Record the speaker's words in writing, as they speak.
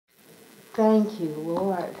Thank you,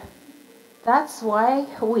 Lord. That's why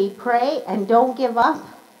we pray and don't give up.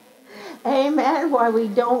 Amen. Why we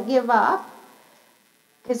don't give up.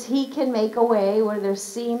 Because He can make a way where there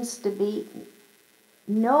seems to be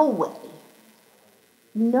no way.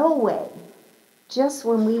 No way. Just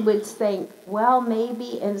when we would think, well,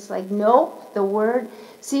 maybe, and it's like, nope, the Word.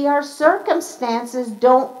 See, our circumstances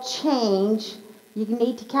don't change. You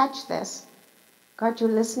need to catch this. Got your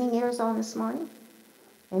listening ears on this morning?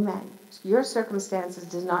 Amen. Your circumstances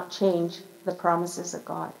do not change the promises of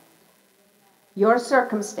God. Your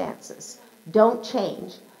circumstances don't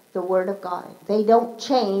change the Word of God. They don't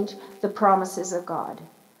change the promises of God.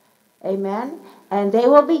 Amen. And they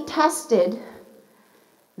will be tested.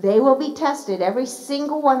 They will be tested, every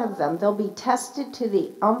single one of them. They'll be tested to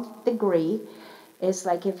the nth degree. It's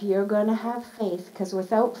like if you're going to have faith, because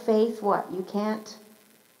without faith, what? You can't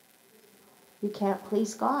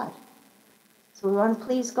please God. So we want to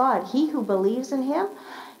please God. He who believes in Him,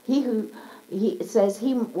 it says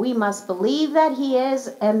we must believe that He is,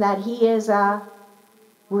 and that He is a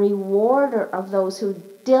rewarder of those who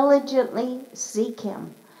diligently seek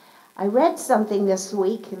Him. I read something this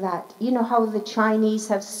week that, you know how the Chinese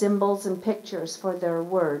have symbols and pictures for their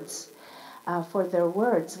words.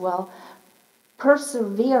 Well,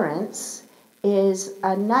 perseverance is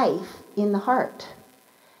a knife in the heart.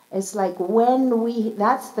 It's like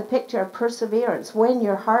that's the picture of perseverance. When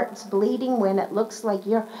your heart's bleeding, when it looks like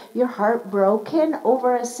your heart broken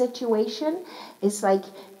over a situation, it's like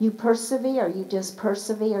you persevere. You just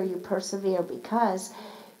persevere. You persevere because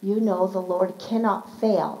you know the Lord cannot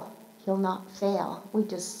fail. He'll not fail. We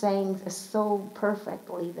just sang this so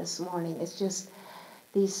perfectly this morning. It's just,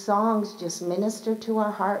 these songs just minister to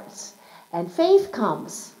our hearts. And faith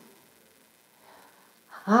comes.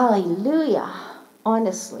 Hallelujah.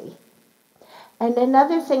 Honestly. And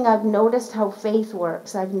another thing I've noticed how faith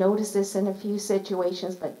works. I've noticed this in a few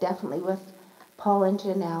situations, but definitely with Paul and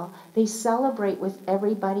Janelle. They celebrate with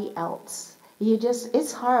everybody else.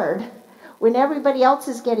 It's hard. When everybody else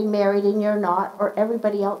is getting married and you're not, or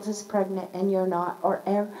everybody else is pregnant and you're not, or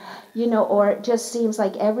it just seems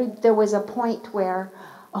like there was a point where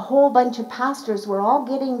a whole bunch of pastors were all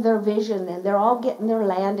getting their vision and they're all getting their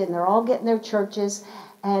land and they're all getting their churches,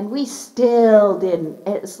 and we still didn't.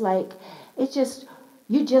 It's like,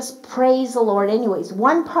 you just praise the Lord anyways.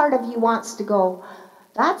 One part of you wants to go,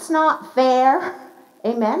 that's not fair.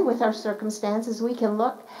 Amen. With our circumstances, we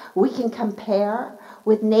can compare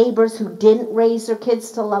with neighbors who didn't raise their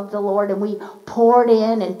kids to love the Lord, and we poured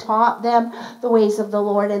in and taught them the ways of the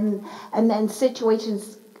Lord, and then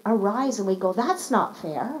situations arise and we go, that's not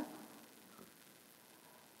fair.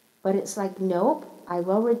 But it's like, nope, I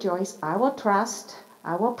will rejoice, I will trust,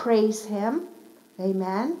 I will praise Him.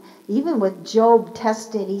 Amen. Even with Job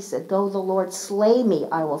tested, he said, though the Lord slay me,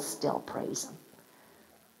 I will still praise Him.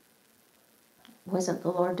 It wasn't the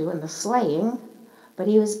Lord doing the slaying, but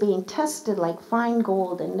he was being tested like fine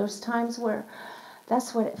gold. And there's times where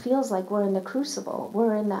that's what it feels like. We're in the crucible.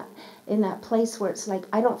 We're in that place where it's like,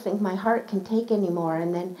 I don't think my heart can take anymore.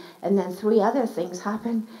 And then three other things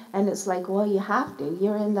happen, and it's like, well, you have to.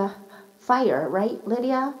 You're in the fire, right,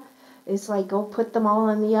 Lydia? It's like, go put them all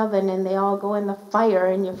in the oven, and they all go in the fire,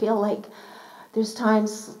 and you feel like there's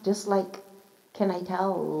times just like, can I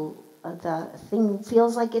tell, the thing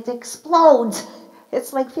feels like it explodes.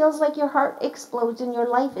 It's like, feels like your heart explodes and your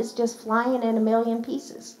life is just flying in a million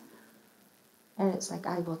pieces. And it's like,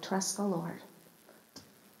 I will trust the Lord.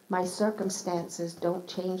 My circumstances don't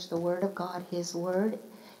change the Word of God. His Word,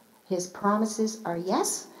 His promises are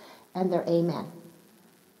yes, and they're amen.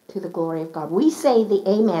 To the glory of God. We say the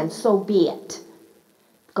amen, so be it.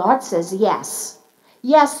 God says yes.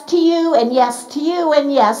 Yes to you, and yes to you,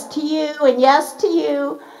 and yes to you, and yes to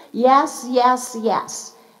you. Yes, yes,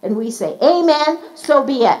 yes. And we say, amen, so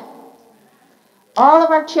be it. All of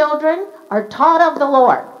our children are taught of the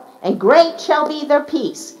Lord, and great shall be their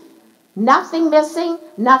peace. Nothing missing,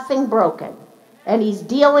 nothing broken. And He's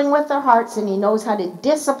dealing with their hearts, and He knows how to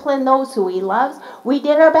discipline those who He loves. We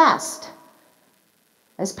did our best.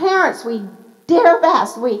 As parents, we did our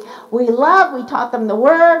best. We taught them the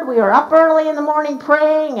Word. We were up early in the morning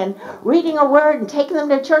praying and reading a Word and taking them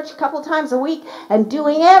to church a couple times a week and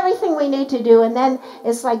doing everything we need to do. And then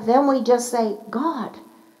it's like, then we just say, God.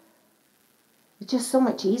 It's just so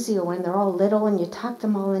much easier when they're all little and you tuck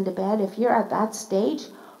them all into bed. If you're at that stage,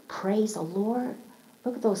 praise the Lord.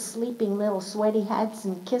 Look at those sleeping little sweaty heads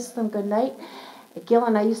and kiss them goodnight. Gil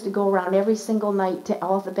and I used to go around every single night to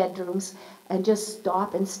all the bedrooms and just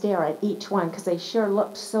stop and stare at each one because they sure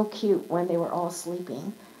looked so cute when they were all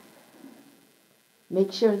sleeping.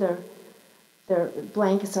 Make sure their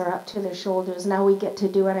blankets are up to their shoulders. Now we get to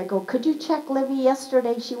do it. I go, could you check Livy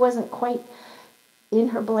yesterday? She wasn't quite in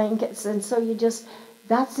her blankets. And so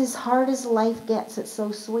that's as hard as life gets. It's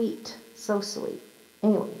so sweet. So sweet.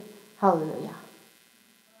 Anyway, hallelujah.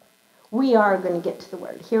 We are going to get to the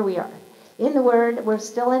Word. Here we are. In the Word, we're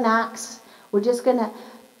still in Acts. We're just going to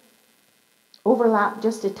overlap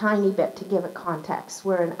just a tiny bit to give it context.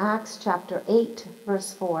 We're in Acts chapter 8,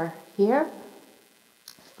 verse 4 here.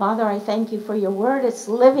 Father, I thank you for your word. It's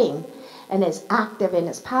living and it's active and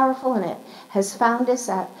it's powerful, and it has found us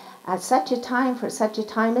at such a time, for such a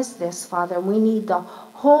time as this, Father. We need the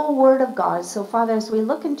whole word of God. So, Father, as we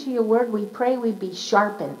look into your word, we pray we be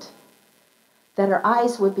sharpened, that our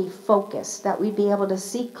eyes would be focused, that we'd be able to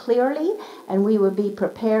see clearly, and we would be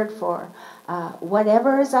prepared for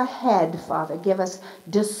whatever is ahead, Father. Give us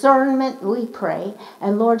discernment, we pray.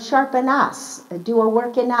 And Lord, sharpen us. Do a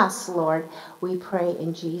work in us, Lord. We pray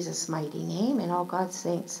in Jesus' mighty name. And all God's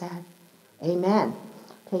saints said, amen.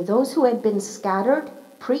 Okay, those who had been scattered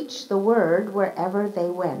preached the word wherever they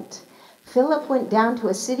went. Philip went down to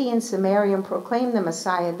a city in Samaria and proclaimed the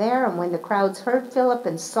Messiah there. And when the crowds heard Philip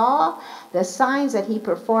and saw the signs that he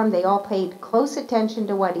performed, they all paid close attention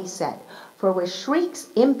to what he said. For with shrieks,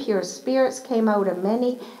 impure spirits came out of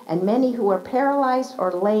many, and many who were paralyzed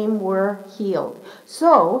or lame were healed.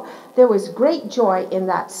 So there was great joy in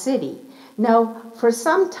that city. Now, for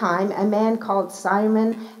some time, a man called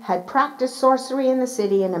Simon had practiced sorcery in the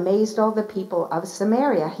city and amazed all the people of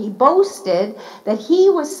Samaria. He boasted that he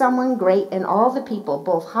was someone great, and all the people,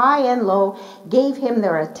 both high and low, gave him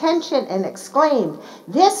their attention and exclaimed,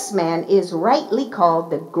 "This man is rightly called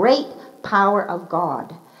the great power of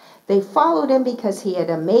God." They followed him because he had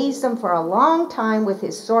amazed them for a long time with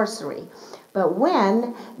his sorcery. But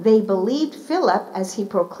when they believed Philip as he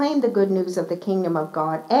proclaimed the good news of the kingdom of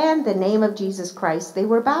God and the name of Jesus Christ, they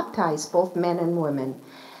were baptized, both men and women.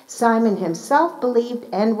 Simon himself believed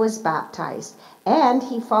and was baptized, and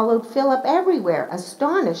he followed Philip everywhere,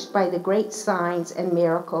 astonished by the great signs and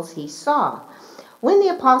miracles he saw. When the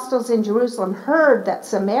apostles in Jerusalem heard that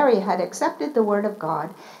Samaria had accepted the word of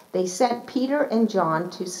God, they sent Peter and John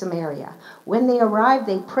to Samaria. When they arrived,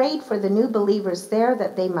 they prayed for the new believers there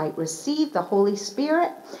that they might receive the Holy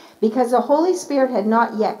Spirit. Because the Holy Spirit had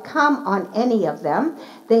not yet come on any of them,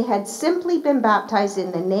 they had simply been baptized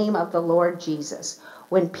in the name of the Lord Jesus.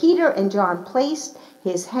 When Peter and John placed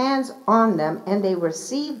his hands on them, and they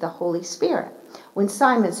received the Holy Spirit. When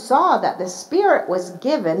Simon saw that the Spirit was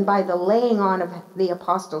given by the laying on of the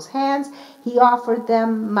apostles' hands, he offered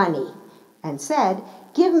them money and said,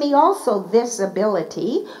 "Give me also this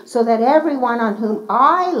ability, so that everyone on whom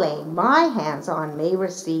I lay my hands on may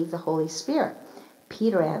receive the Holy Spirit."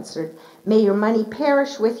 Peter answered, "May your money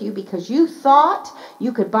perish with you, because you thought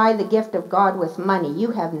you could buy the gift of God with money.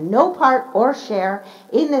 You have no part or share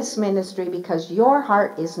in this ministry, because your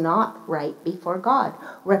heart is not right before God.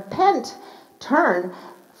 Repent, turn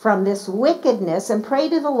from this wickedness, and pray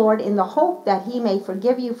to the Lord in the hope that he may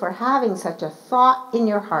forgive you for having such a thought in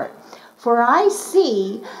your heart. For I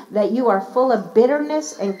see that you are full of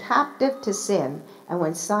bitterness and captive to sin." And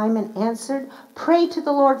when Simon answered, "Pray to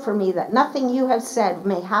the Lord for me, that nothing you have said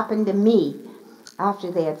may happen to me."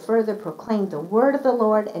 After they had further proclaimed the word of the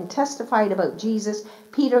Lord and testified about Jesus,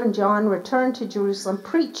 Peter and John returned to Jerusalem,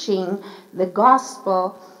 preaching the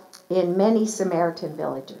gospel in many Samaritan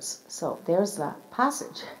villages. So there's the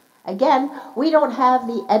passage. Again, we don't have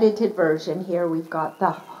the edited version here. We've got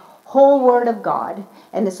the whole word of God,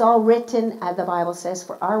 and it's all written, the Bible says,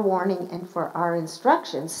 for our warning and for our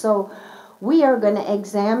instruction. So we are going to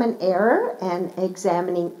examine error and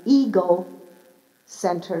examining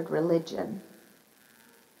ego-centered religion.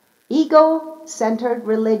 Ego-centered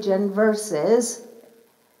religion versus,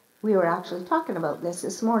 we were actually talking about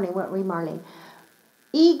this morning, weren't we, Marlene?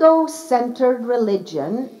 Ego-centered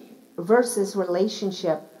religion versus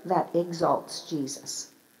relationship that exalts Jesus.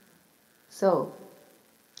 So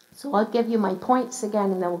I'll give you my points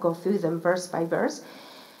again, and then we'll go through them verse by verse.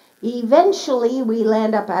 Eventually, we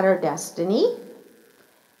land up at our destiny,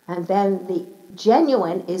 and then the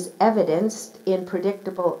genuine is evidenced in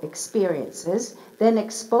predictable experiences, then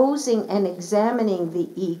exposing and examining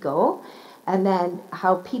the ego, and then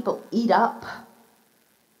how people eat up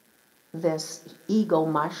this ego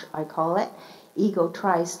mush, I call it. Ego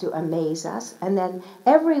tries to amaze us, and then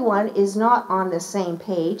everyone is not on the same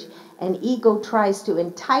page, and ego tries to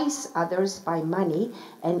entice others by money,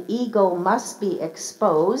 and ego must be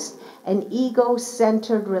exposed, and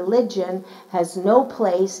ego-centered religion has no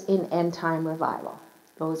place in end-time revival.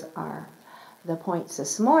 Those are the points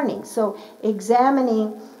this morning. So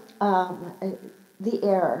examining the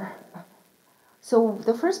error. So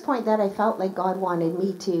the first point that I felt like God wanted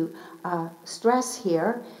me to stress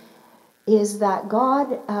here is that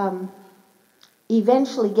God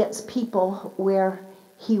eventually gets people where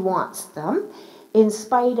he wants them, in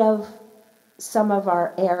spite of some of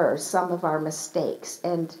our errors, some of our mistakes.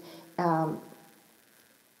 And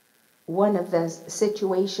one of the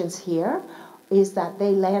situations here is that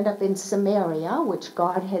they land up in Samaria, which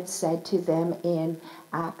God had said to them in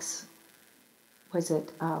Acts,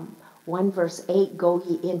 1 verse 8, go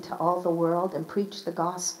ye into all the world and preach the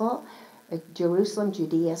gospel, Jerusalem,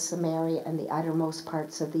 Judea, Samaria, and the uttermost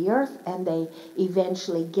parts of the earth. And they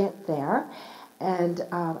eventually get there. And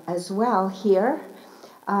as well here,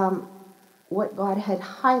 what God had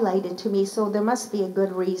highlighted to me, so there must be a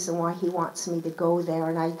good reason why he wants me to go there.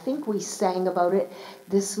 And I think we sang about it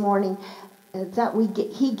this morning, that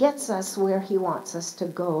he gets us where he wants us to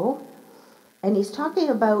go. And he's talking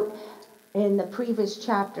about, in the previous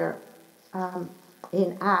chapter,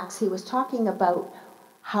 in Acts, he was talking about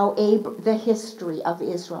how the history of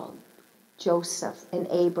Israel, Joseph and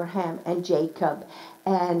Abraham and Jacob,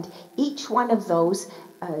 and each one of those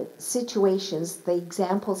situations, the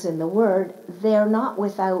examples in the Word, they're not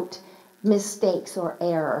without mistakes or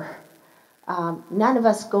error. None of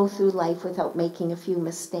us go through life without making a few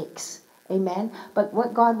mistakes. Amen. But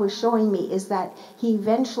what God was showing me is that he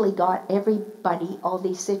eventually got everybody, all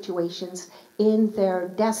these situations, in their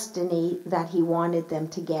destiny that he wanted them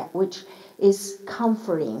to get, which is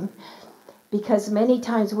comforting. Because many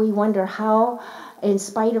times we wonder how, in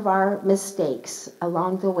spite of our mistakes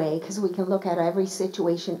along the way, because we can look at every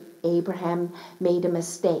situation, Abraham made a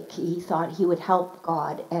mistake. He thought he would help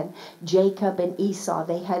God. And Jacob and Esau,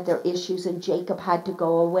 they had their issues, and Jacob had to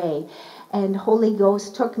go away. And Holy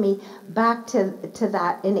Ghost took me back to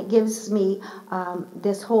that, and it gives me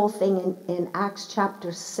this whole thing in Acts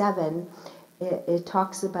chapter 7. It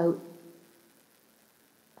talks about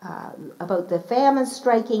the famine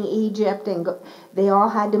striking Egypt, and they all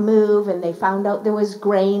had to move, and they found out there was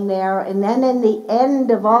grain there. And then in the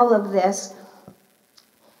end of all of this,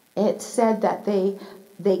 it said that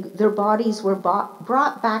their bodies were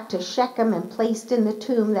brought back to Shechem and placed in the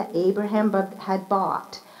tomb that Abraham had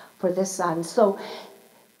bought for the son. So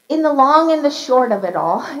in the long and the short of it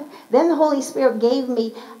all, then the Holy Spirit gave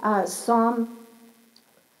me Psalm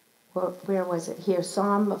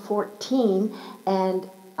 14, and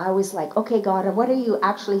I was like, okay, God, what are you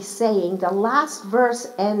actually saying? The last verse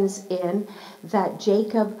ends in that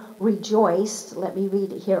Jacob rejoiced. Let me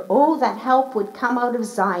read it here. Oh, that help would come out of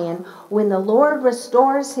Zion. When the Lord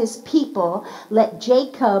restores his people, let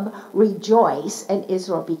Jacob rejoice and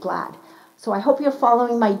Israel be glad. So I hope you're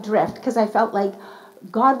following my drift, because I felt like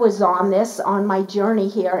God was on my journey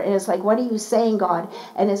here. And it's like, what are you saying, God?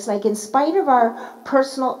 And it's like, in spite of our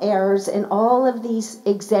personal errors and all of these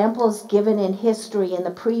examples given in history in the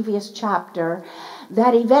previous chapter,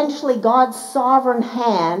 that eventually God's sovereign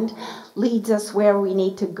hand leads us where we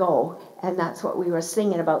need to go. And that's what we were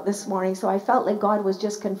singing about this morning. So I felt like God was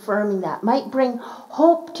just confirming that. Might bring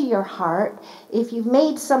hope to your heart if you've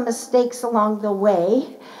made some mistakes along the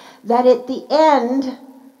way, that at the end,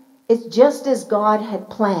 it's just as God had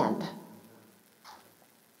planned.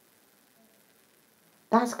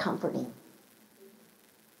 That's comforting.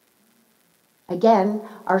 Again,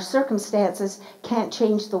 our circumstances can't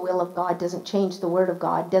change the will of God, doesn't change the word of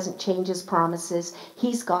God, doesn't change his promises.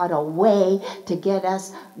 He's got a way to get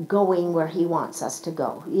us going where he wants us to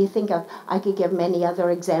go. You think I could give many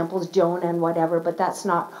other examples, Jonah and whatever, but that's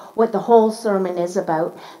not what the whole sermon is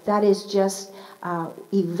about. That is just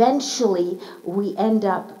eventually we end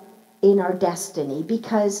up in our destiny,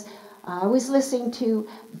 because I was listening to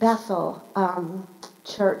Bethel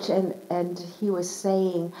Church, and he was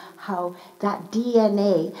saying how that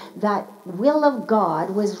DNA, that will of God,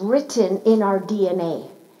 was written in our DNA.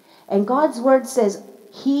 And God's word says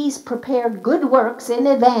he's prepared good works in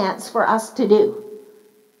advance for us to do.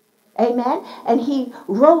 Amen? And he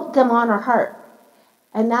wrote them on our heart.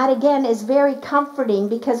 And that again is very comforting,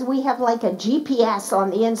 because we have like a GPS on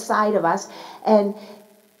the inside of us, and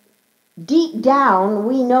deep down,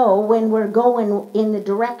 we know when we're going in the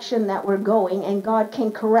direction that we're going, and God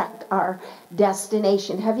can correct our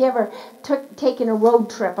destination. Have you ever taken a road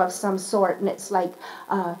trip of some sort, and it's like,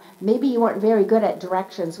 maybe you weren't very good at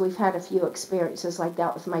directions? We've had a few experiences like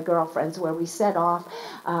that with my girlfriends, where we set off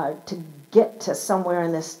to get to somewhere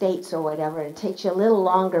in the States or whatever. It takes you a little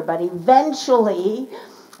longer, but eventually,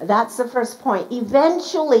 that's the first point.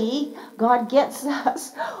 Eventually, God gets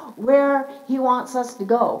us where he wants us to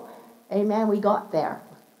go. Amen. We got there.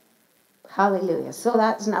 Hallelujah. So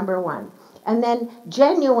that's number one. And then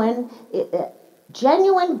genuine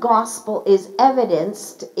gospel is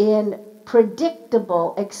evidenced in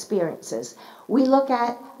predictable experiences. We look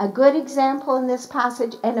at a good example in this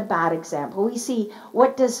passage and a bad example. We see,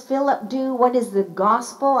 what does Philip do? What is the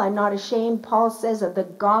gospel? I'm not ashamed, Paul says, of the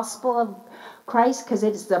gospel of Christ, because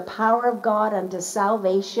it is the power of God unto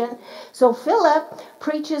salvation. So Philip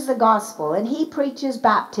preaches the gospel, and he preaches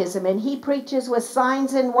baptism, and he preaches with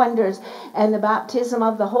signs and wonders, and the baptism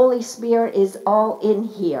of the Holy Spirit is all in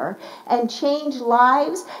here, and change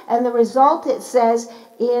lives. And the result, it says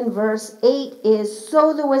in verse 8, is,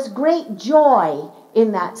 so there was great joy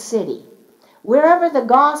in that city. Wherever the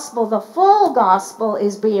gospel, the full gospel,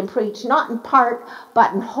 is being preached, not in part,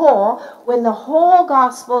 but in whole, when the whole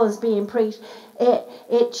gospel is being preached,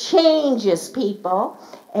 it changes people.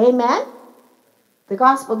 Amen? The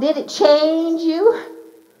gospel, did it change you?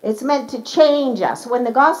 It's meant to change us. When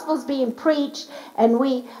the gospel is being preached and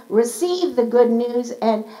we receive the good news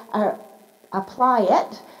and apply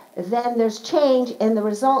it, then there's change, and the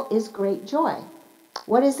result is great joy.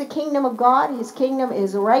 What is the kingdom of God? His kingdom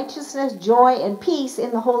is righteousness, joy, and peace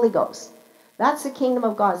in the Holy Ghost. That's the kingdom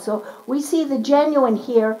of God. So we see the genuine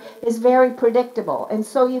here is very predictable. And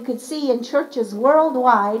so you could see in churches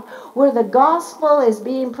worldwide where the gospel is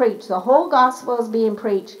being preached, the whole gospel is being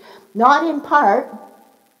preached, not in part,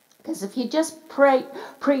 because if you just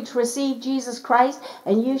preach, receive Jesus Christ,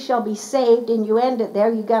 and you shall be saved, and you end it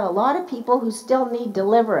there, you got a lot of people who still need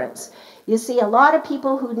deliverance. You see, a lot of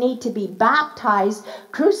people who need to be baptized,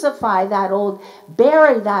 crucify that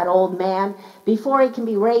bury that old man before he can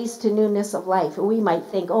be raised to newness of life. And we might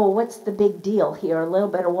think, oh, what's the big deal here? A little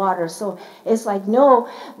bit of water. So it's like, no,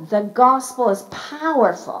 the gospel is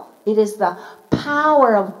powerful. It is the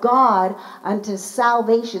power of God unto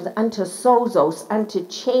salvation, unto sozos, unto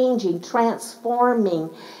changing,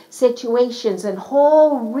 transforming situations and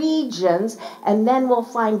whole regions. And then we'll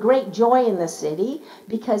find great joy in the city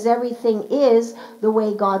because everything is the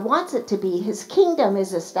way God wants it to be. His kingdom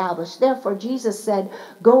is established. Therefore, Jesus said,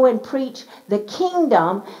 go and preach, the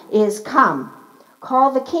kingdom is come.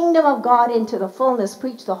 Call the kingdom of God into the fullness.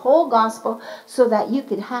 Preach the whole gospel so that you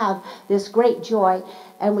could have this great joy.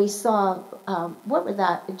 And we saw, what was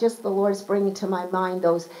that? Just the Lord's bringing to my mind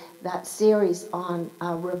that series on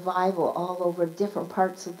revival all over different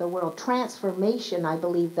parts of the world. Transformation, I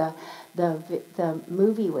believe the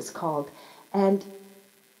movie was called. And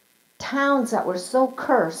towns that were so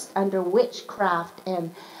cursed under witchcraft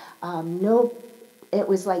and it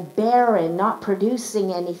was like barren, not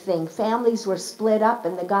producing anything. Families were split up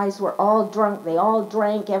and the guys were all drunk. They all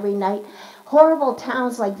drank every night. Horrible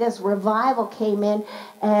towns like this, revival came in,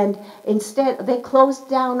 and instead they closed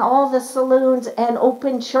down all the saloons and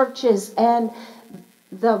opened churches, and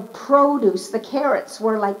the produce, the carrots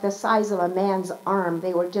were like the size of a man's arm.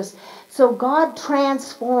 They were just, so God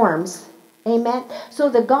transforms. Amen. So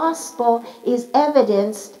the gospel is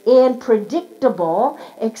evidenced in predictable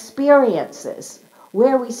experiences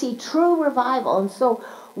where we see true revival. And so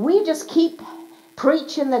we just keep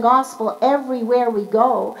preaching the gospel everywhere we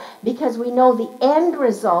go because we know the end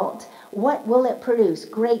result. What will it produce?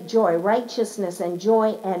 Great joy, righteousness, and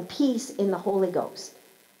joy and peace in the Holy Ghost.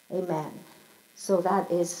 Amen. So that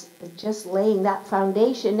is just laying that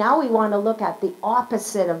foundation. Now we want to look at the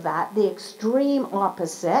opposite of that, the extreme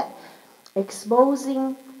opposite,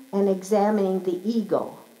 exposing and examining the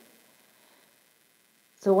ego.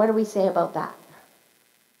 So what do we say about that?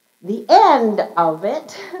 The end of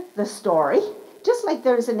it, the story, just like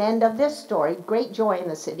there's an end of this story, great joy in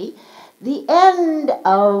the city, the end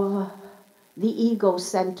of the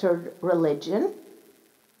ego-centered religion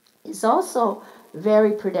is also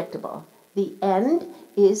very predictable. The end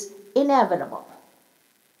is inevitable.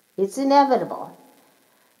 It's inevitable.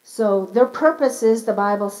 So their purpose is, the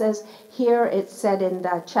Bible says, here it said in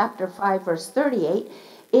chapter 5, verse 38,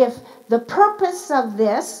 if the purpose of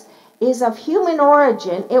this is of human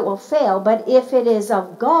origin, it will fail. But if it is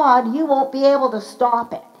of God, you won't be able to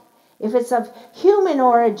stop it. If it's of human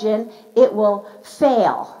origin, it will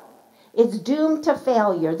fail. It's doomed to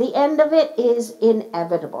failure. The end of it is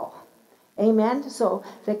inevitable. Amen? So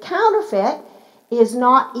the counterfeit is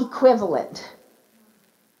not equivalent.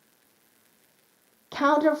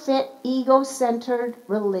 Counterfeit, ego-centered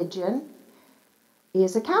religion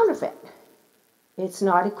is a counterfeit. It's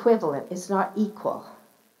not equivalent. It's not equal.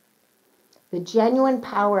 The genuine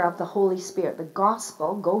power of the Holy Spirit, the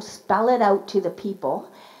gospel, go spell it out to the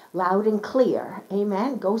people loud and clear.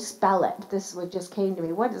 Amen. Go spell it. This is what just came to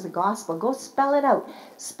me. What is the gospel? Go spell it out.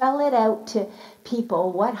 Spell it out to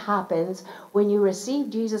people what happens when you receive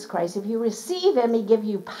Jesus Christ. If you receive him, he gives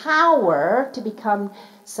you power to become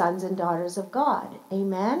sons and daughters of God.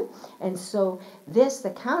 Amen. And so this,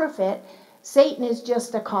 the counterfeit, Satan is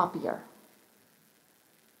just a copier.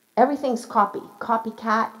 Everything's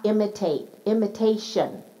copycat,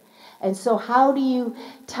 imitation. And so how do you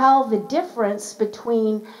tell the difference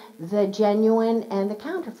between the genuine and the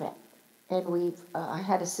counterfeit? And I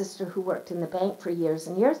had a sister who worked in the bank for years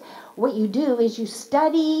and years. What you do is you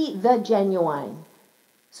study the genuine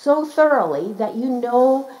so thoroughly that you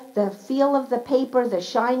know the feel of the paper, the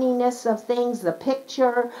shininess of things, the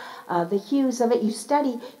picture, the hues of it.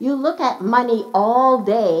 You look at money all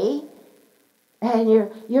day, and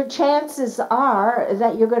your chances are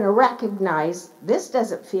that you're going to recognize this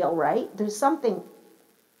doesn't feel right. There's something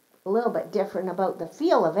a little bit different about the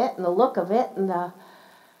feel of it and the look of it and the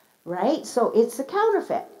right. So it's a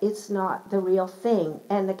counterfeit. It's not the real thing.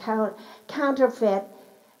 And the counterfeit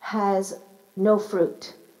has no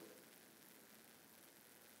fruit.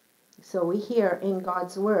 So we hear in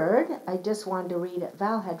God's word, I just wanted to read it.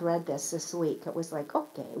 Val had read this week. It was like,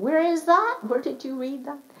 okay, where is that? Where did you read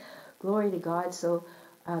that? Glory to God. So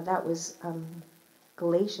that was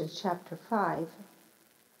Galatians chapter 5.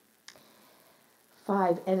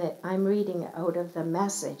 And I'm reading it out of the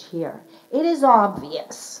Message here. It is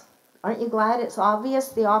obvious. Aren't you glad it's obvious?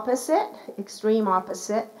 The opposite, extreme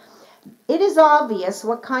opposite. It is obvious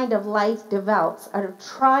what kind of life develops out of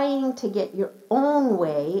trying to get your own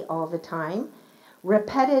way all the time.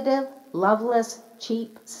 Repetitive, loveless,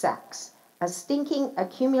 cheap sex. A stinking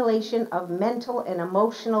accumulation of mental and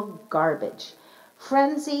emotional garbage.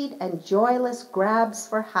 Frenzied and joyless grabs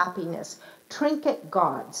for happiness. Trinket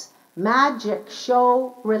gods. Magic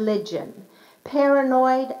show religion.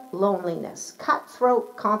 Paranoid loneliness.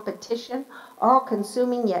 Cutthroat competition.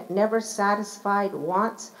 All-consuming yet never satisfied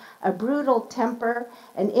wants. A brutal temper,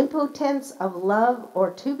 an impotence of love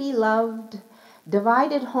or to be loved,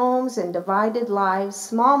 divided homes and divided lives,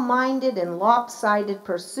 small-minded and lopsided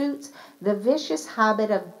pursuits, the vicious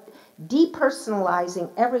habit of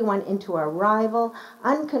depersonalizing everyone into a rival,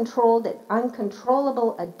 uncontrolled and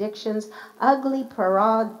uncontrollable addictions, ugly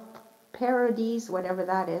parodies, whatever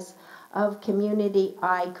that is, of community.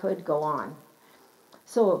 I could go on.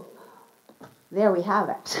 So there we have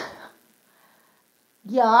it.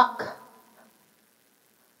 Yuck.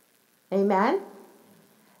 Amen?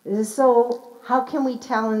 So how can we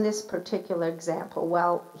tell in this particular example?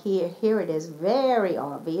 Well, here it is, very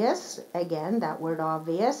obvious. Again, that word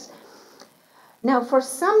obvious. Now, for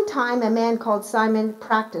some time, a man called Simon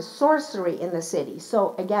practiced sorcery in the city.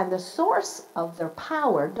 So again, the source of their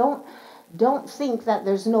power, don't think that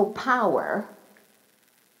there's no power,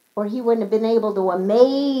 or he wouldn't have been able to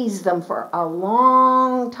amaze them for a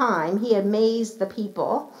long time. He amazed the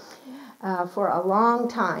people for a long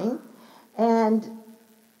time. And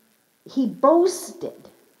he boasted.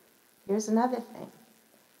 Here's another thing.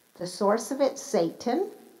 The source of it, Satan,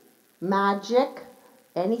 magic,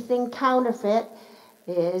 anything counterfeit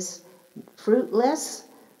is fruitless,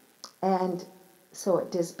 and so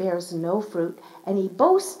it just bears no fruit. And he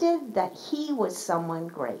boasted that he was someone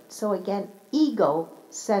great. So again,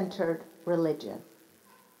 ego-centered religion.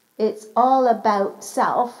 It's all about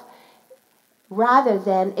self rather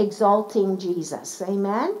than exalting Jesus.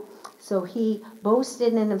 Amen? So he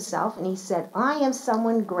boasted in himself and he said, I am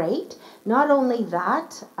someone great. Not only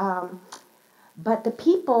that, but the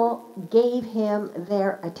people gave him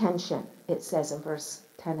their attention. It says in verse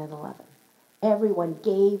 10 and 11. Everyone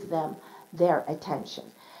gave them their attention.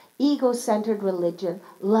 Ego-centered religion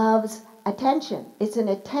loves attention. It's an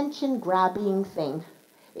attention-grabbing thing.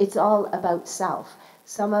 It's all about self.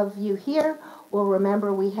 Some of you here will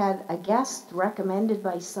remember we had a guest recommended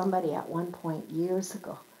by somebody at one point years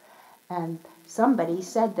ago. And somebody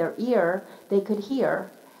said their ear, they could hear,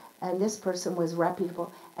 and this person was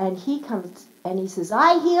reputable. And he comes and he says,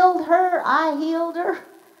 I healed her.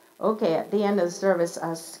 Okay, at the end of the service,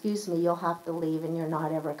 excuse me, you'll have to leave and you're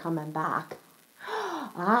not ever coming back.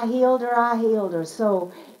 I healed her.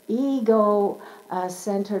 So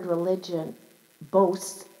ego-centered religion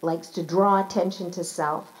boasts, likes to draw attention to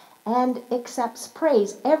self, and accepts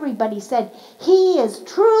praise. Everybody said, he is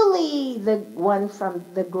truly the one from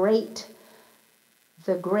the great,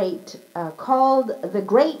 called the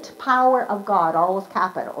great power of God, all with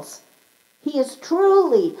capitals. He is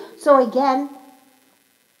truly, so again,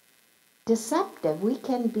 deceptive. We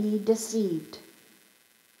can be deceived.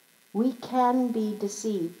 We can be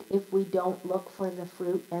deceived if we don't look for the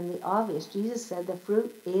fruit and the obvious. Jesus said the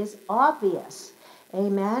fruit is obvious.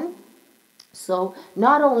 Amen? So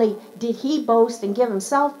not only did he boast and give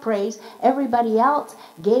himself praise, everybody else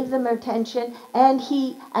gave them attention and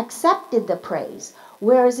he accepted the praise.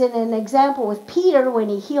 Whereas in an example with Peter, when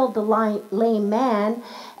he healed the lame man,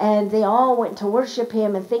 and they all went to worship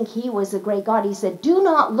him and think he was a great God, he said, do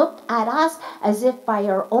not look at us as if by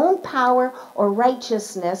our own power or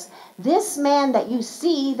righteousness. This man that you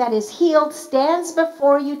see that is healed stands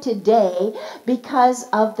before you today because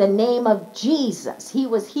of the name of Jesus. He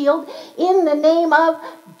was healed in the name of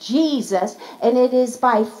Jesus, and it is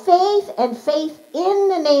by faith and faith in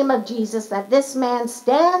the name of Jesus that this man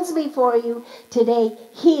stands before you today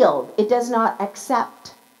healed. It does not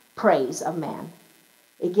accept praise of man.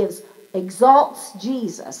 It exalts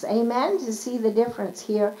Jesus. Amen. To see the difference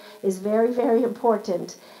here is very, very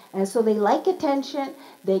important. And so they like attention.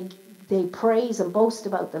 They praise and boast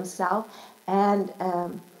about themselves, and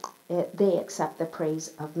they accept the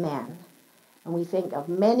praise of man. And we think of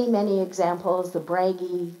many, many examples. The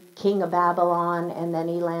braggy king of Babylon, and then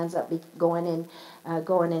he lands up going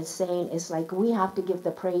insane. It's like we have to give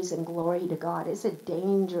the praise and glory to God. It's a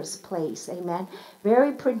dangerous place. Amen.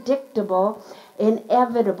 Very predictable,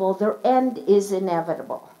 inevitable. Their end is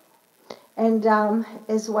inevitable. And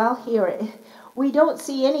as well here, we don't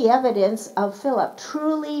see any evidence of Philip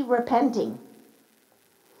truly repenting.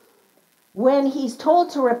 When he's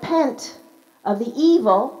told to repent of the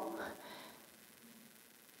evil,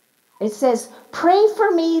 it says, pray for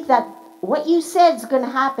me that what you said is going to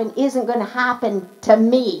happen isn't going to happen to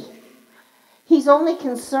me. He's only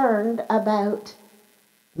concerned about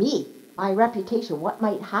me, my reputation, what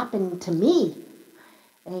might happen to me.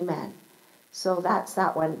 Amen. So that's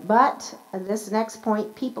that one. But this next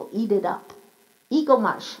point, people eat it up. Ego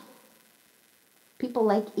mush. People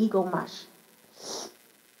like ego mush.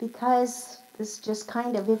 Because this just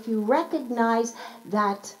kind of, if you recognize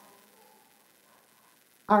that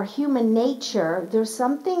our human nature, there's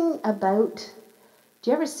something about, do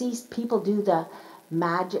you ever see people do the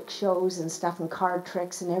magic shows and stuff and card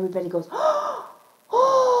tricks and everybody goes, oh,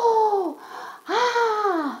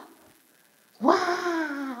 ah,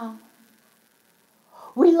 wow.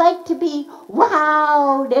 We like to be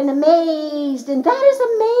wowed and amazed, and that is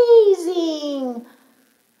amazing.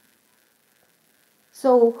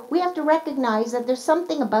 So we have to recognize that there's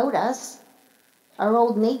something about us, our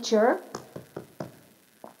old nature,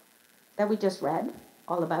 that we just read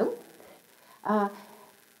all about,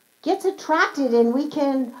 gets attracted, and we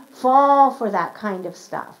can fall for that kind of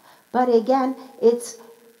stuff. But again, it's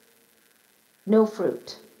no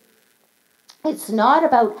fruit. It's not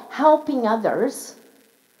about helping others.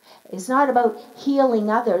 It's not about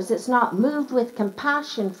healing others. It's not moved with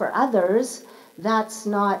compassion for others. That's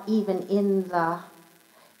not even in the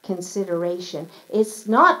consideration. It's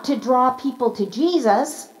not to draw people to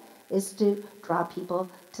Jesus. It's to draw people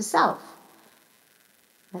to self.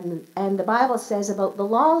 And the Bible says about the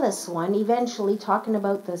lawless one, eventually talking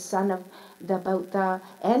about the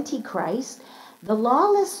Antichrist, the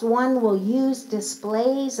lawless one will use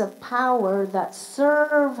displays of power that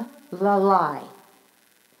serve the lie.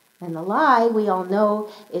 And the lie, we all know,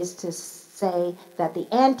 is to say that the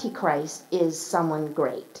Antichrist is someone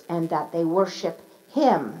great and that they worship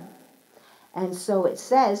him. And so it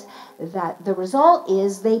says that the result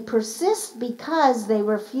is they persist because they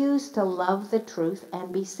refuse to love the truth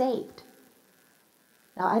and be saved.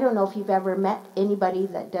 Now, I don't know if you've ever met anybody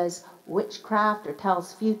that does witchcraft or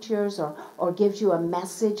tells futures or gives you a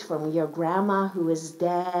message from your grandma who is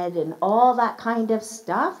dead and all that kind of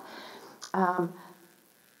stuff.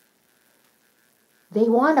 They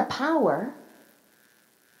want a power.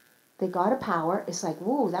 They got a power. It's like,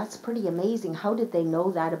 whoa, that's pretty amazing. How did they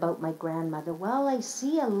know that about my grandmother? Well, I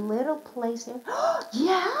see a little place here.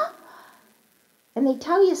 Yeah? And they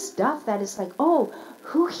tell you stuff that is like, oh,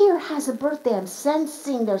 who here has a birthday? I'm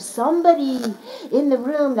sensing there's somebody in the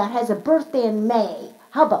room that has a birthday in May.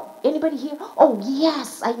 How about anybody here? Oh,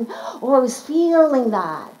 yes. I was feeling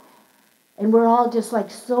that. And we're all just like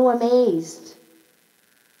so amazed.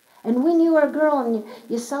 And when you were a girl and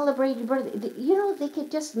you celebrated your birthday, you know, they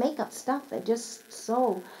could just make up stuff that just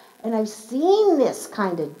so. And I've seen this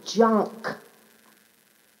kind of junk.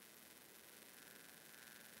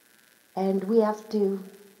 And we have to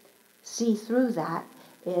see through that.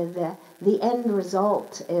 The end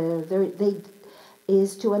result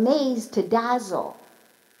is to amaze, to dazzle,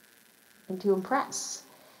 and to impress.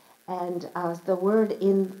 And the word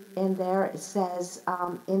in there, it says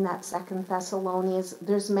in that 2 Thessalonians,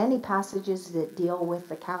 there's many passages that deal with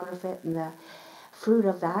the counterfeit and the fruit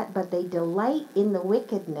of that, but they delight in the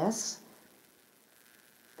wickedness.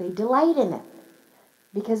 They delight in it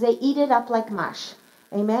because they eat it up like mush.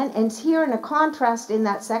 Amen. And here in a contrast in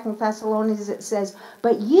that 2 Thessalonians, it says,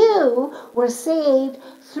 but you were saved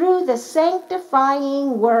through the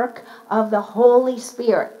sanctifying work of the Holy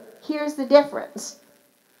Spirit. Here's the difference.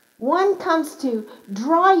 One comes to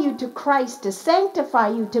draw you to Christ, to sanctify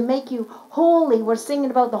you, to make you holy. We're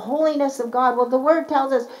singing about the holiness of God. Well, the word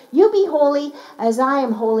tells us, you be holy as I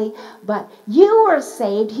am holy. But you are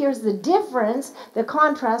saved. Here's the difference, the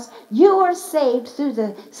contrast. You are saved through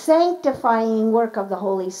the sanctifying work of the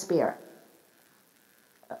Holy Spirit.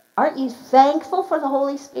 Aren't you thankful for the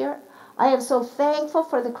Holy Spirit? I am so thankful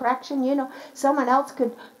for the correction. You know, someone else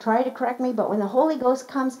could try to correct me, but when the Holy Ghost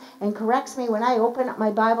comes and corrects me, when I open up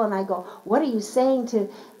my Bible and I go, what are you saying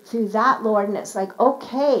through that, Lord? And it's like,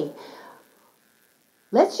 okay,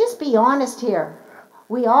 let's just be honest here.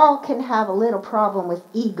 We all can have a little problem with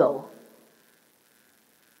ego.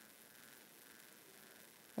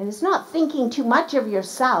 And it's not thinking too much of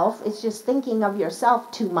yourself, it's just thinking of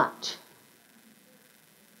yourself too much.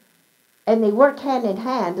 And they work hand in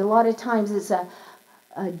hand. A lot of times it's a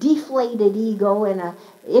deflated ego and an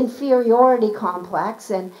inferiority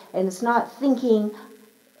complex, and it's not think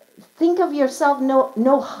of yourself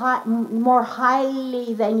more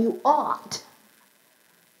highly than you ought.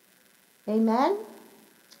 Amen?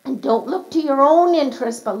 And don't look to your own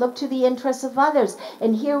interests, but look to the interests of others.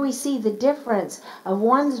 And here we see the difference of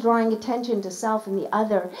one's drawing attention to self and the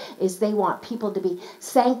other is they want people to be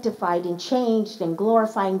sanctified and changed and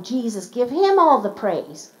glorifying Jesus. Give him all the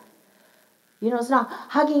praise. You know, it's not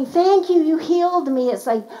hugging, thank you, you healed me. It's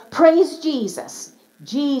like, praise Jesus.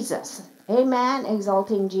 Jesus. Amen.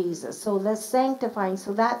 Exalting Jesus. So that's sanctifying.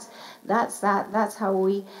 So that's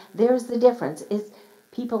how there's the difference. It's,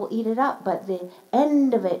 people eat it up, but the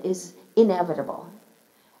end of it is inevitable.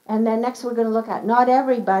 And then next we're going to look at, not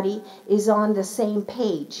everybody is on the same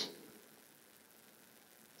page.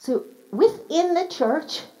 So within the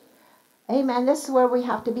church, amen, this is where we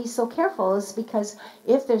have to be so careful, is because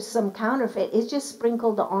if there's some counterfeit, it's just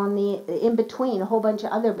sprinkled on in between a whole bunch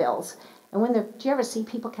of other bills. And do you ever see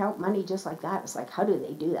people count money just like that? It's like, how do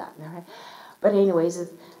they do that? But anyways,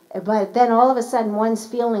 but then all of a sudden one's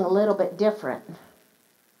feeling a little bit different.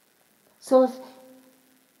 So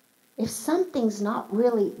if something's not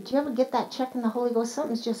really, do you ever get that check in the Holy Ghost?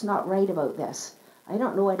 Something's just not right about this. I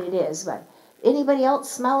don't know what it is, but anybody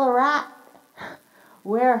else smell a rat?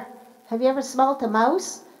 Have you ever smelled a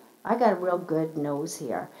mouse? I got a real good nose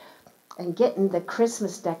here. And getting the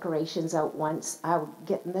Christmas decorations out once,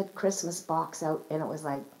 getting the Christmas box out, and it was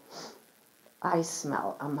like, I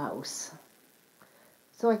smell a mouse.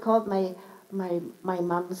 So I called my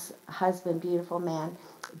mom's husband, beautiful man,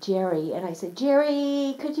 Jerry, and I said,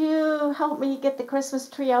 Jerry, could you help me get the Christmas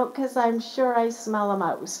tree out, because I'm sure I smell a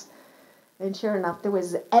mouse. And sure enough, there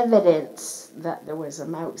was evidence that there was a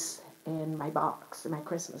mouse in my box, in my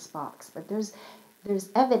Christmas box. But there's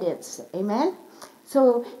evidence, amen?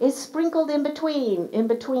 So it's sprinkled in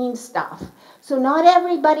between stuff. So not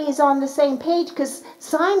everybody is on the same page, because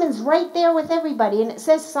Simon's right there with everybody. And it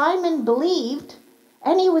says Simon believed,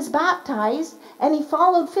 and he was baptized, and he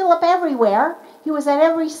followed Philip everywhere. He was at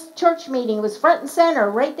every church meeting. He was front and center,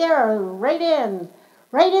 right there, right in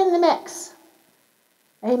the mix.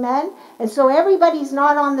 Amen? And so everybody's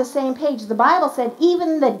not on the same page. The Bible said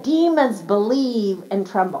even the demons believe and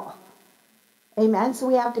tremble. Amen? So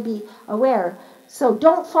we have to be aware. So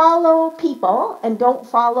don't follow people, and don't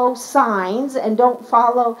follow signs, and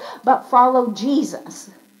but follow Jesus.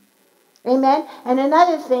 Amen? And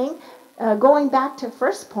another thing, going back to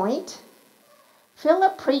first point,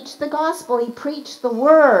 Philip preached the gospel. He preached the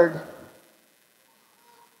word.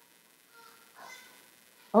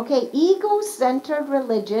 Okay, ego-centered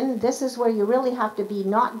religion, this is where you really have to be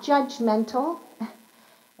not judgmental.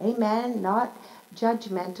 Amen, not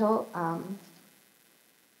judgmental.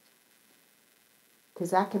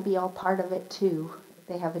 Because that can be all part of it too.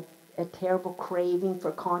 They have a terrible craving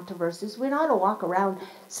for controversies. We're not to walk around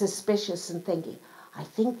suspicious and thinking, I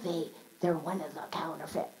think they're one of the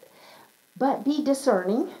counterfeit. But be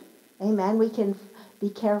discerning. Amen, we can be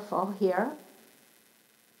careful here.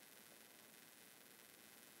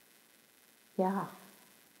 Yeah,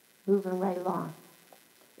 moving right along.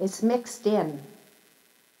 It's mixed in.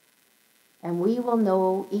 And we will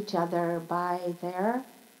know each other by their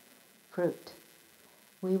fruit.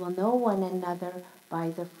 We will know one another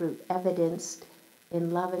by the fruit, evidenced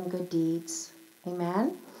in love and good deeds.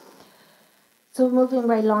 Amen? So moving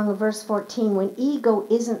right along in verse 14, when ego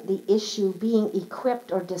isn't the issue, being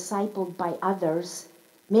equipped or discipled by others,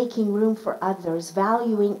 making room for others,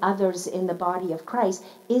 valuing others in the body of Christ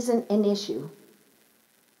isn't an issue.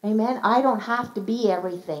 Amen. I don't have to be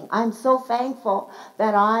everything. I'm so thankful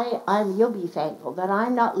that you'll be thankful that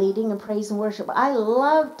I'm not leading in praise and worship. I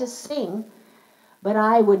love to sing, but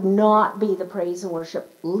I would not be the praise and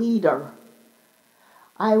worship leader.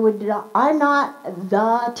 I'm not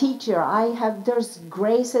the teacher. There's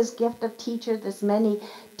Grace's gift of teacher. There's many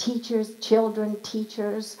teachers, children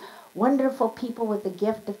teachers, wonderful people with the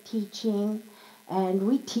gift of teaching. And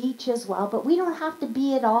we teach as well, but we don't have to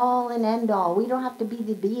be it all and end all. We don't have to be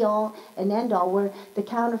the be all and end all where the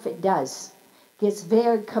counterfeit does. Gets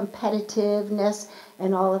very competitiveness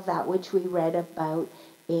and all of that, which we read about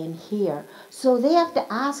in here. So they have to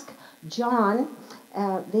ask John,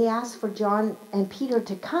 they asked for John and Peter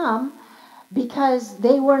to come because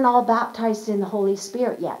they weren't all baptized in the Holy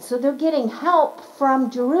Spirit yet. So they're getting help from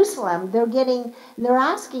Jerusalem. They're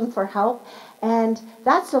asking for help, and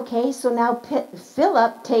that's okay. So now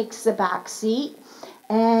Philip takes the back seat,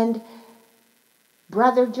 and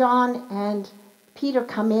Brother John and Peter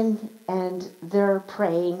come in, and they're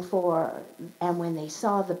praying for, and when they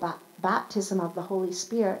saw the baptism of the Holy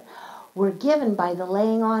Spirit were given by the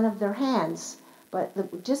laying on of their hands.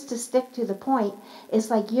 But just to stick to the point, it's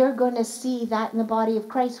like you're going to see that in the body of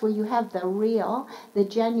Christ where you have the real, the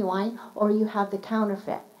genuine, or you have the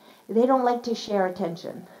counterfeit. They don't like to share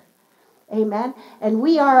attention. Amen? And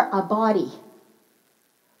we are a body.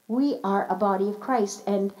 We are a body of Christ,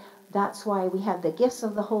 and that's why we have the gifts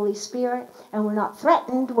of the Holy Spirit, and we're not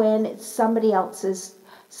threatened when it's somebody else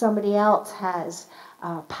has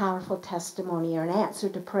a powerful testimony or an answer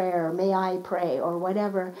to prayer, or may I pray, or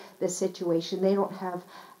whatever the situation. They don't have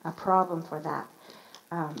a problem for that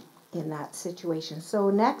in that situation. So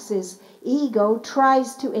next is ego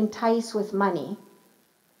tries to entice with money.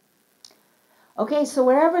 Okay, so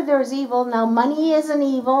wherever there's evil, now money isn't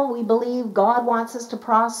evil. We believe God wants us to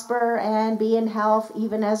prosper and be in health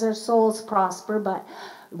even as our souls prosper, but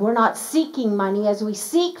we're not seeking money. As we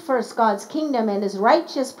seek first God's kingdom and his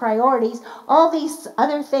righteous priorities, all these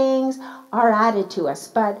other things are added to us.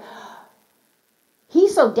 But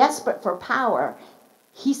he's so desperate for power,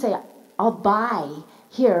 he said, I'll buy.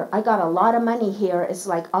 Here, I got a lot of money here. It's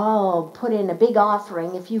like, I'll put in a big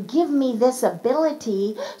offering. If you give me this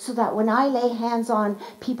ability so that when I lay hands on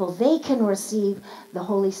people, they can receive the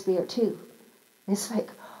Holy Spirit too. It's like,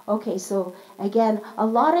 okay, so again, a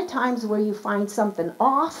lot of times where you find something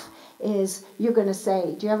off is you're going to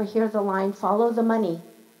say, do you ever hear the line, follow the money?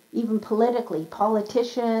 Even politically,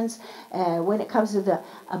 politicians, when it comes to the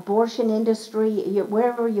abortion industry,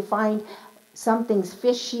 wherever you find something's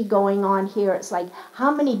fishy going on here, it's like,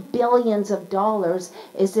 how many billions of dollars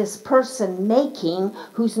is this person making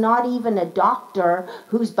who's not even a doctor,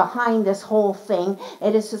 who's behind this whole thing?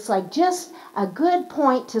 It is just like, just a good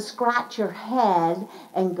point to scratch your head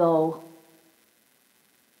and go,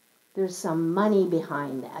 there's some money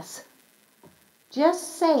behind this.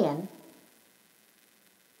 Just saying.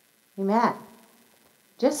 Amen.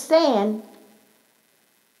 Just saying.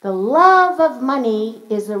 The love of money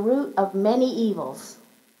is the root of many evils.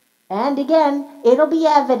 And again, it'll be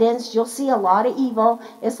evidenced. You'll see a lot of evil.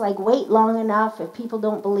 It's like, wait long enough. If people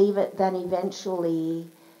don't believe it, then eventually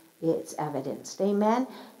it's evidenced. Amen?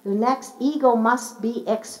 The next, ego must be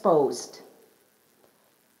exposed.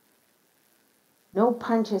 No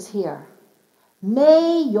punches here.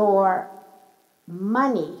 May your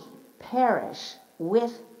money perish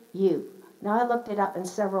with you. Now, I looked it up in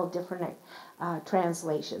several different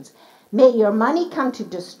translations. May your money come to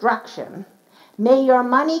destruction. May your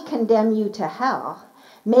money condemn you to hell.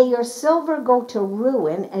 May your silver go to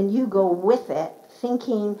ruin and you go with it,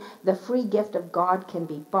 thinking the free gift of God can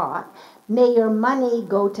be bought. May your money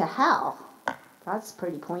go to hell. That's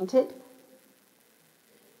pretty pointed.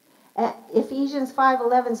 Ephesians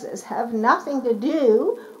 5:11 says, have nothing to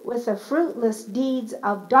do with the fruitless deeds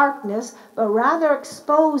of darkness, but rather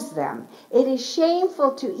expose them. It is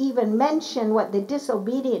shameful to even mention what the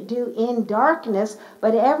disobedient do in darkness,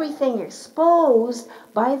 but everything exposed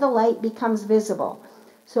by the light becomes visible.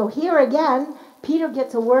 So here again, Peter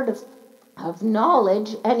gets a word of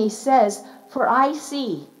knowledge, and he says, for I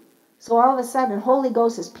see. So all of a sudden, Holy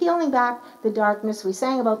Ghost is peeling back the darkness. We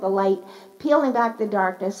sang about the light, peeling back the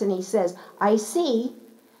darkness, and he says, I see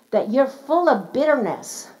that you're full of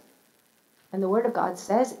bitterness. And the Word of God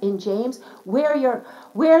says in James,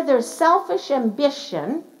 where there's selfish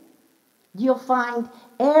ambition, you'll find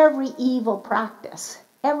every evil practice.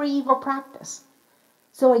 Every evil practice.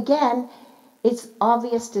 So again, it's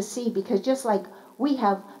obvious to see, because just like we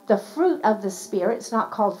have the fruit of the Spirit, it's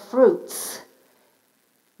not called fruits.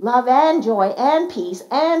 Love and joy and peace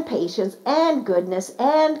and patience and goodness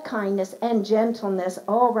and kindness and gentleness,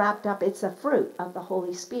 all wrapped up. It's a fruit of the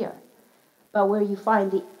Holy Spirit. But where you find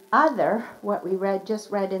the other, what we just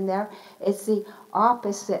read in there, it's the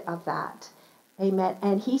opposite of that. Amen.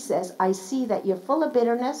 And he says, I see that you're full of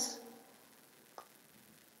bitterness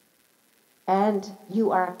and you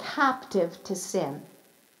are captive to sin.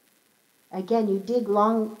 Again, you dig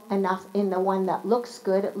long enough in the one that looks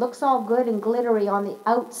good. It looks all good and glittery on the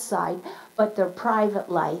outside, but their private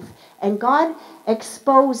life. And God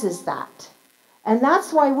exposes that. And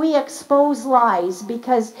that's why we expose lies,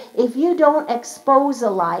 because if you don't expose a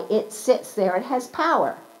lie, it sits there. It has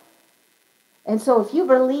power. And so if you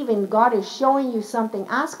believe in God is showing you something,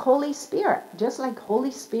 ask Holy Spirit. Just like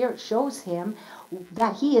Holy Spirit shows him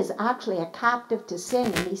that he is actually a captive to sin.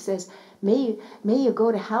 And he says, may you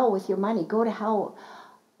go to hell with your money. Go to hell.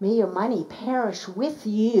 May your money perish with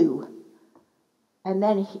you. And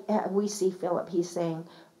then we see Philip, he's saying,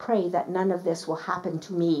 pray that none of this will happen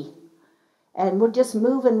to me. And we're just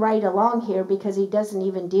moving right along here because he doesn't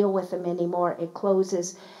even deal with them anymore. It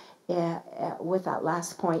closes with that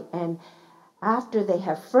last point. And after they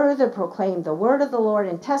have further proclaimed the word of the Lord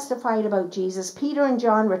and testified about Jesus, Peter and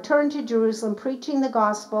John returned to Jerusalem, preaching the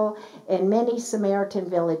gospel in many Samaritan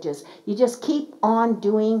villages. You just keep on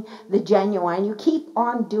doing the genuine. You keep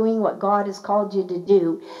on doing what God has called you to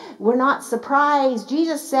do. We're not surprised.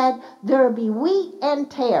 Jesus said there will be wheat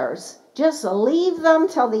and tares. Just leave them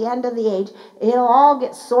till the end of the age. It'll all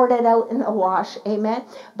get sorted out in the wash. Amen.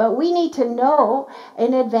 But we need to know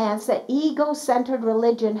in advance that ego-centered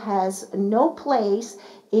religion has no place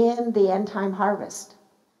in the end time harvest.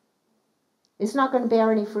 It's not going to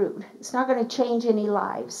bear any fruit. It's not going to change any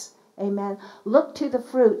lives. Amen. Look to the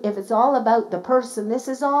fruit. If it's all about the person, this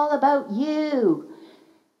is all about you.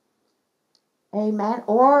 Amen.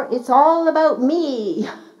 Or it's all about me.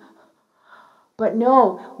 But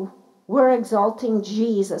no, we're exalting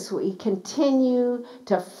Jesus. We continue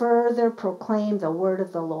to further proclaim the word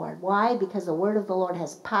of the Lord. Why? Because the word of the Lord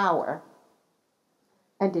has power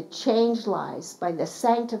and to change lives by the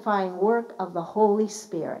sanctifying work of the Holy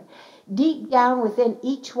Spirit. Deep down within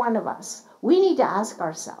each one of us, we need to ask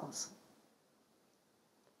ourselves.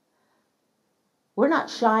 We're not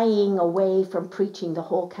shying away from preaching the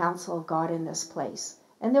whole counsel of God in this place.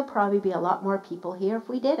 And there'll probably be a lot more people here if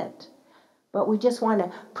we didn't. But we just want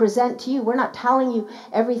to present to you. We're not telling you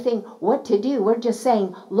everything what to do. We're just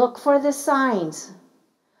saying, look for the signs.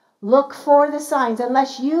 Look for the signs.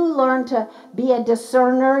 Unless you learn to be a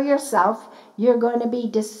discerner yourself, you're going to be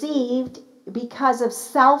deceived because of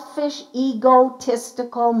selfish,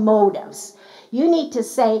 egotistical motives. You need to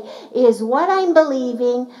say, is what I'm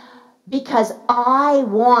believing because I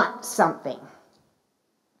want something?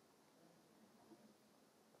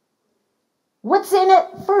 What's in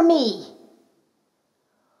it for me?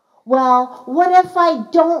 Well, what if I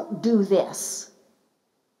don't do this?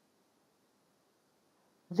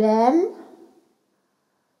 Then,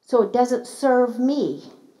 so it doesn't serve me.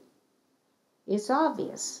 It's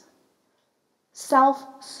obvious.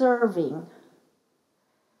 Self-serving.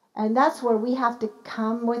 And that's where we have to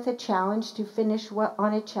come with a challenge to finish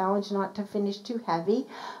on a challenge, not to finish too heavy.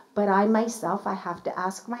 But I have to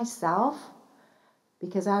ask myself,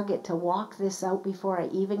 because I'll get to walk this out before I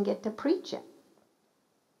even get to preach it.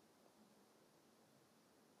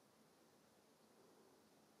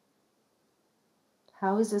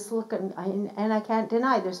 How is this looking? And I can't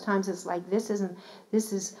deny there's times it's like, this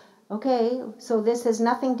is, okay, so this has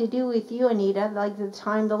nothing to do with you, Anita. Like the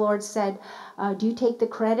time the Lord said, do you take the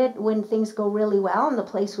credit when things go really well and the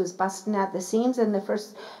place was busting at the seams and the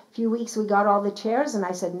first few weeks we got all the chairs? And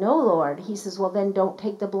I said, no, Lord. He says, well, then don't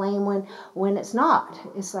take the blame when it's not.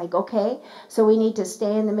 It's like, okay, so we need to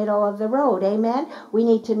stay in the middle of the road. Amen. We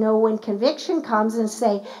need to know when conviction comes and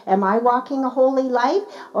say, am I walking a holy life?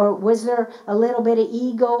 Or was there a little bit of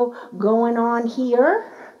ego going on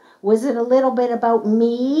here? Was it a little bit about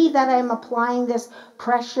me that I'm applying this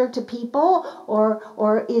pressure to people?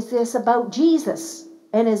 Or is this about Jesus?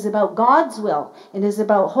 And is about God's will? And is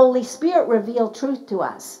about Holy Spirit reveal truth to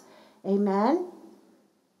us? Amen?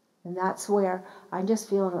 And that's where I'm just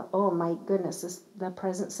feeling, oh my goodness, this, the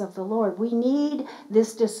presence of the Lord. We need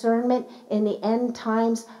this discernment in the end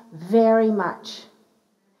times very much.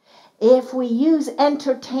 If we use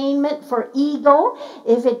entertainment for ego,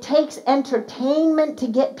 if it takes entertainment to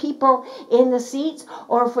get people in the seats,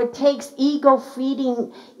 or if it takes ego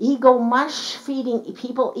mush, feeding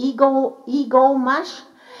people ego mush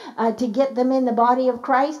to get them in the body of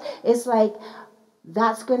Christ, it's like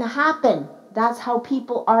that's going to happen. That's how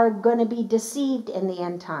people are going to be deceived in the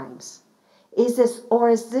end times. Is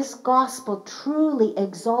this gospel truly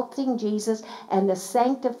exalting Jesus and the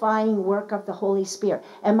sanctifying work of the Holy Spirit?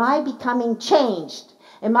 Am I becoming changed?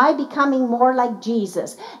 Am I becoming more like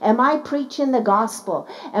Jesus? Am I preaching the gospel?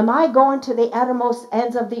 Am I going to the uttermost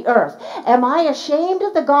ends of the earth? Am I ashamed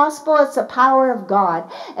of the gospel? It's the power of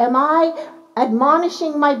God. Am I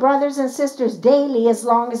admonishing my brothers and sisters daily as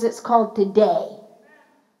long as it's called today?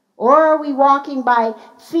 Or are we walking by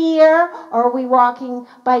fear? Or are we walking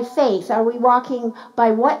by faith? Are we walking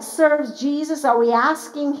by what serves Jesus? Are we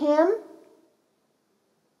asking him?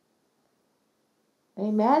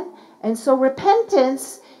 Amen. And so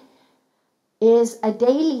repentance is a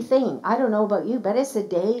daily thing. I don't know about you, but it's a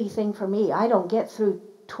daily thing for me. I don't get through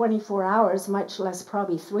 24 hours, much less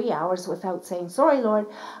probably 3 hours, without saying, sorry, Lord,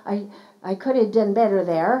 I could have done better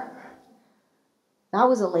there. That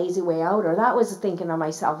was a lazy way out, or that was thinking of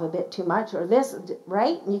myself a bit too much, or this,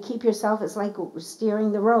 right? And you keep yourself, it's like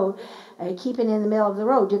steering the road, keeping in the middle of the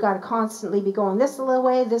road. You got to constantly be going this a little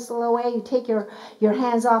way, this a little way. You take your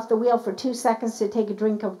hands off the wheel for 2 seconds to take a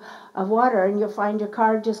drink of water, and you'll find your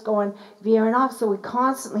car just going veering off. So we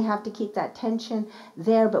constantly have to keep that tension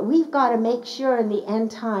there. But we've got to make sure in the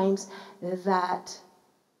end times that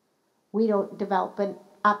we don't develop an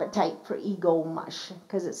appetite for ego mush,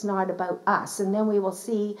 because it's not about us. And then we will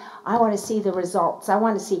see, I want to see the results. I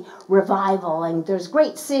want to see revival, and there's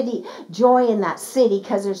great city joy in that city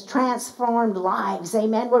because there's transformed lives.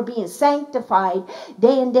 Amen. We're being sanctified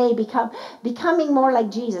day and day, becoming more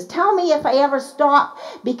like Jesus. Tell me if I ever stop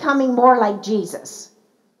becoming more like Jesus.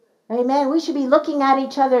 Amen. We should be looking at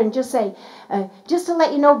each other and just say, just to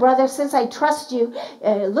let you know, brother, since I trust you,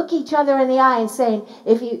 look each other in the eye and saying,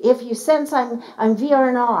 if you sense I'm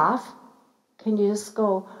veering off, can you just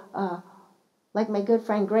go, like my good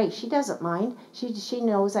friend Grace, she doesn't mind. She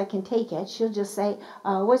knows I can take it. She'll just say,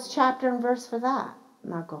 what's chapter and verse for that?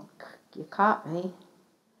 And I'll go, you caught me.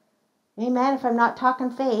 Amen. If I'm not talking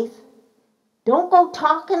faith, don't go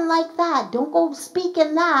talking like that. Don't go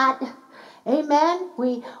speaking that. Amen.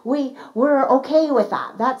 We're okay with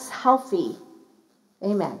that. That's healthy.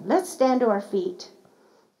 Amen. Let's stand to our feet.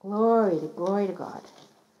 Glory to God.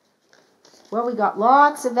 Well, we got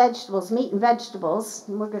lots of vegetables, meat and vegetables,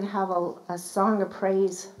 and we're going to have a song of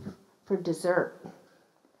praise for dessert.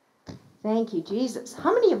 Thank you, Jesus.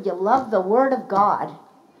 How many of you love the Word of God?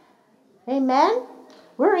 Amen.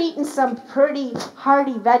 We're eating some pretty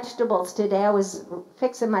hearty vegetables today. I was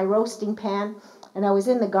fixing my roasting pan. And I was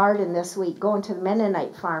in the garden this week going to the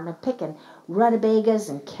Mennonite farm and picking rutabagas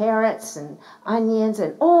and carrots and onions.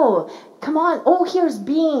 And come on. Here's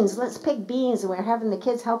beans. Let's pick beans. And we're having the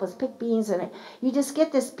kids help us pick beans. And you just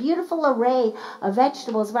get this beautiful array of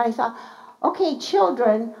vegetables. But I thought, okay,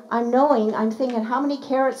 children, I'm thinking, how many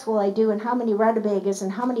carrots will I do and how many rutabagas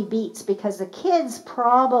and how many beets? Because the kids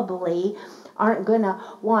probably aren't going to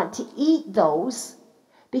want to eat those.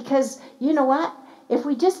 Because you know what? If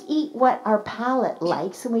we just eat what our palate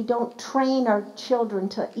likes and we don't train our children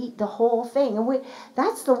to eat the whole thing, and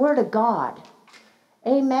that's the Word of God.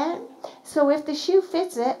 Amen? So if the shoe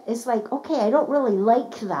fits it, it's like, okay, I don't really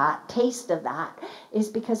like that taste of that. Is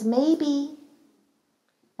because maybe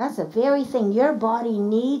that's the very thing. Your body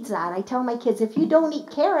needs that. I tell my kids, if you don't eat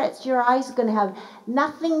carrots, your eyes are going to have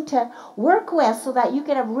nothing to work with so that you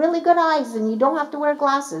can have really good eyes and you don't have to wear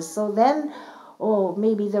glasses. So then,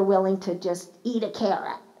 maybe they're willing to just eat a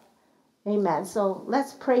carrot. Amen. So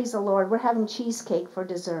let's praise the Lord. We're having cheesecake for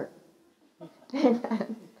dessert.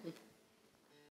 Amen.